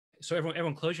So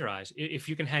everyone close your eyes. If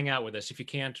you can hang out with us. If you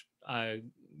can't,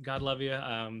 God love you.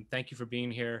 Thank you for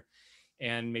being here.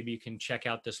 And maybe you can check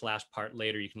out this last part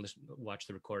later. You can watch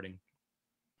the recording.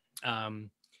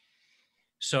 Um,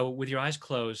 so with your eyes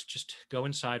closed, just go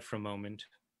inside for a moment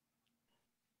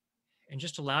and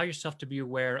just allow yourself to be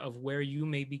aware of where you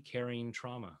may be carrying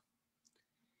trauma.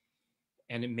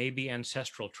 And it may be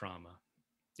ancestral trauma.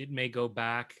 It may go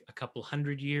back a couple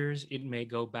hundred years. It may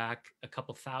go back a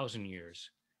couple thousand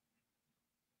years.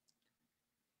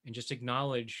 And just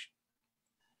acknowledge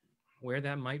where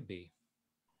that might be.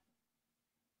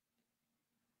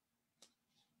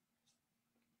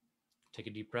 Take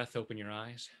a deep breath, open your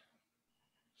eyes.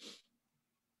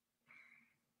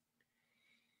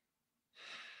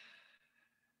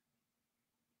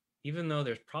 Even though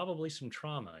there's probably some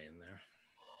trauma in there,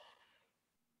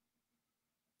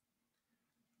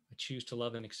 I choose to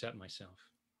love and accept myself.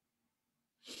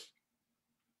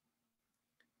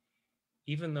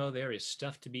 Even though there is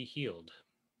stuff to be healed,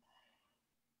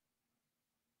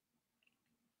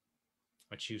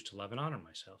 I choose to love and honor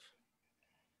myself.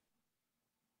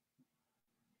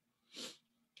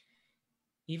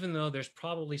 Even though there's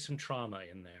probably some trauma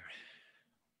in there,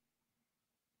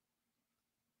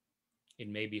 it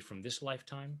may be from this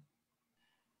lifetime.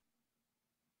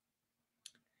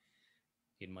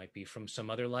 It might be from some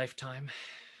other lifetime.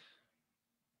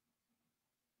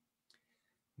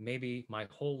 Maybe my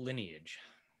whole lineage.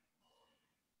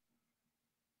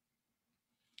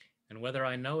 And whether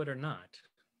I know it or not,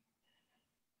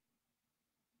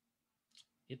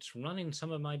 it's running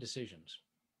some of my decisions.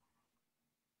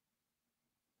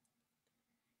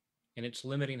 And it's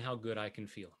limiting how good I can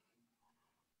feel.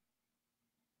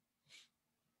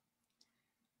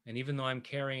 And even though I'm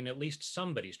carrying at least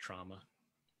somebody's trauma,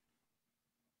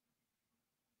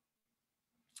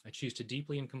 I choose to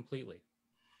deeply and completely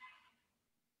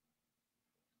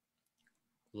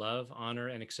love, honor,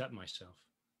 and accept myself.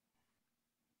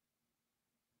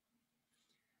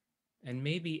 And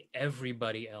maybe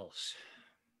everybody else.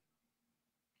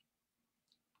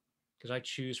 Because I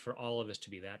choose for all of us to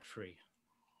be that free.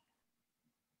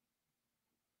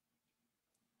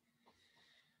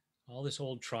 All this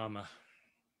old trauma,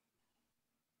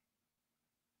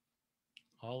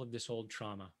 all of this old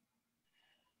trauma,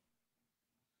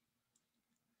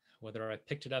 whether I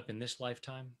picked it up in this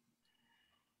lifetime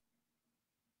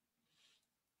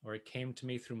or it came to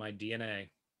me through my DNA,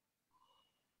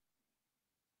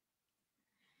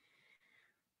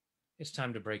 it's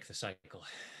time to break the cycle.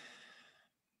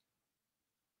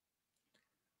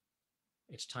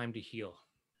 It's time to heal.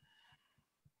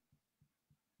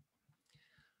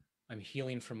 I'm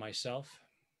healing for myself.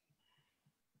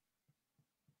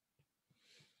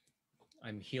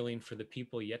 I'm healing for the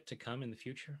people yet to come in the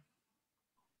future.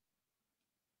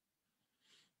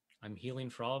 I'm healing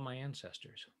for all of my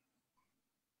ancestors.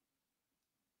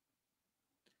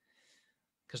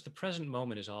 Because the present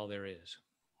moment is all there is.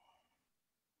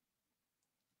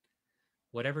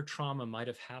 Whatever trauma might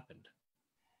have happened,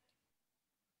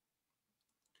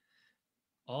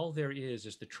 all there is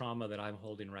the trauma that I'm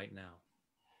holding right now.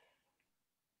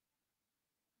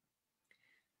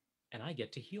 And I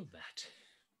get to heal that.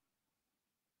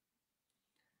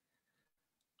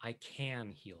 I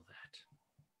can heal that.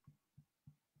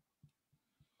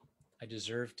 I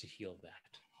deserve to heal that.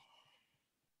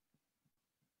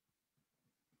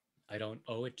 I don't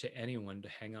owe it to anyone to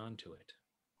hang on to it.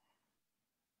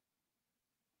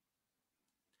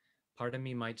 Part of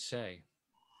me might say,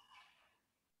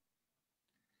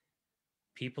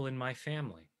 people in my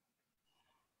family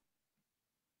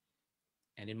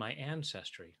and in my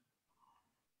ancestry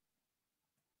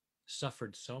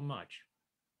suffered so much.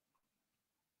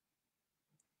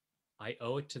 I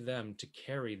owe it to them to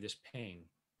carry this pain.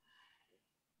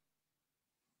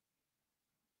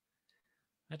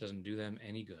 That doesn't do them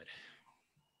any good.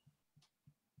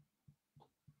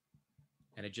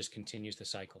 And it just continues the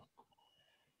cycle.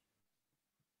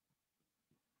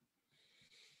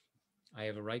 I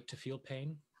have a right to feel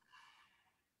pain.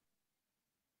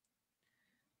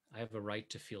 I have a right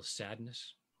to feel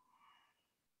sadness.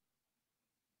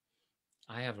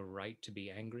 I have a right to be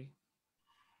angry.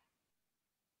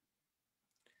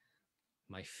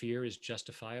 My fear is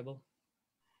justifiable.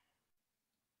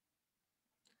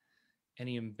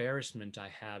 Any embarrassment I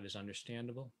have is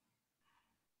understandable.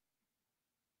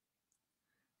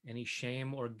 Any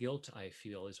shame or guilt I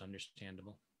feel is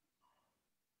understandable.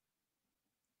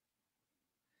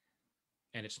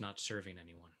 And it's not serving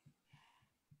anyone.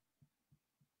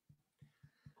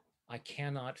 I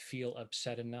cannot feel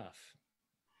upset enough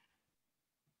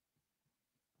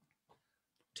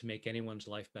to make anyone's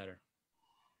life better.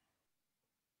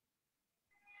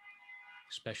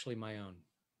 especially my own.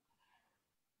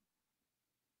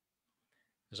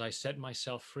 As I set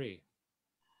myself free,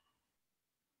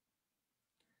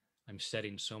 I'm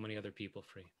setting so many other people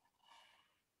free.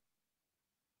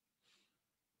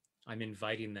 I'm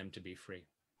inviting them to be free.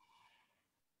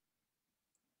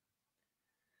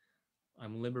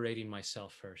 I'm liberating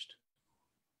myself first.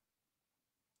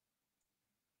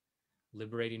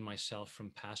 Liberating myself from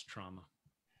past trauma.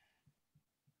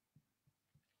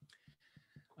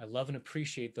 I love and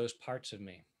appreciate those parts of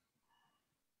me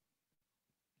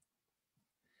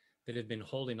that have been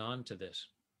holding on to this,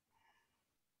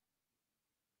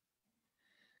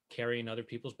 carrying other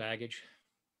people's baggage,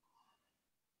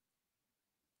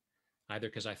 either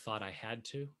because I thought I had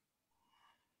to,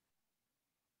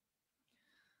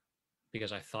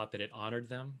 because I thought that it honored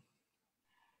them,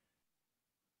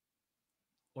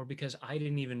 or because I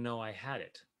didn't even know I had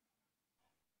it.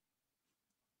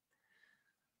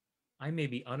 I may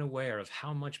be unaware of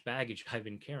how much baggage I've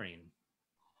been carrying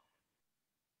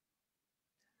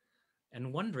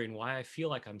and wondering why I feel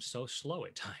like I'm so slow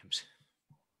at times.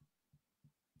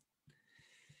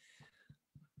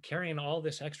 Carrying all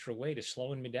this extra weight is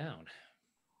slowing me down.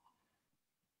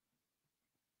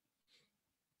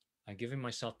 I'm giving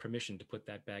myself permission to put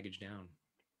that baggage down,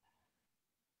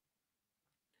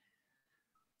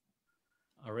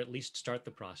 or at least start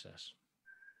the process.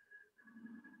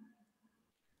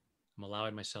 I'm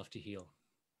allowing myself to heal.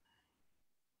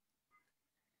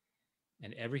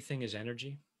 And everything is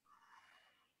energy.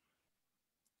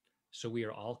 So we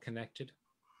are all connected.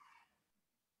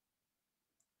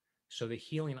 So the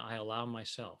healing I allow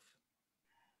myself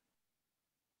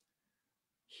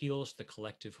heals the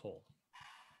collective whole.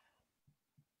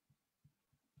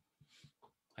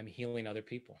 I'm healing other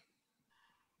people.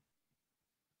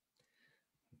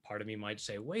 Part of me might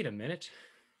say, wait a minute.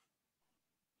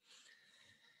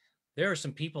 There are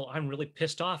some people I'm really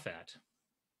pissed off at.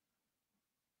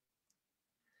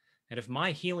 And if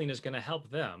my healing is going to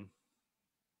help them,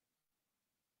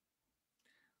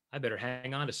 I better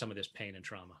hang on to some of this pain and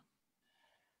trauma.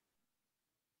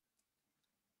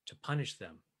 To punish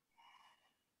them.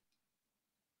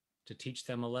 To teach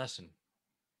them a lesson.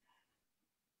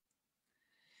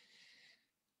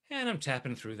 And I'm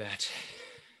tapping through that.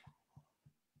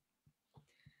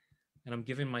 And I'm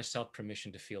giving myself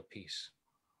permission to feel peace.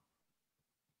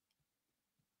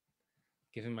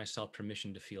 Giving myself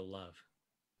permission to feel love.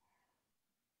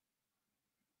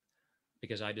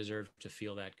 Because I deserve to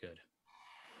feel that good.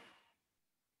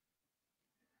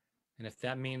 And if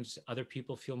that means other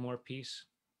people feel more peace,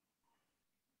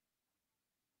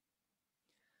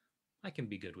 I can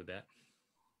be good with that.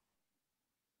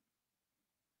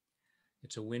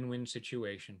 It's a win-win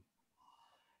situation.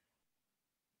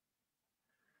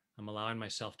 I'm allowing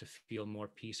myself to feel more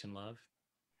peace and love.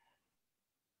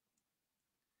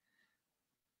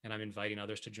 And I'm inviting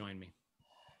others to join me.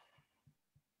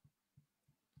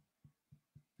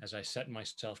 As I set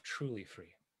myself truly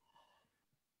free.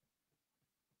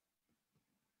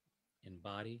 In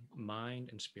body, mind,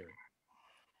 and spirit.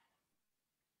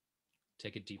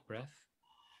 Take a deep breath.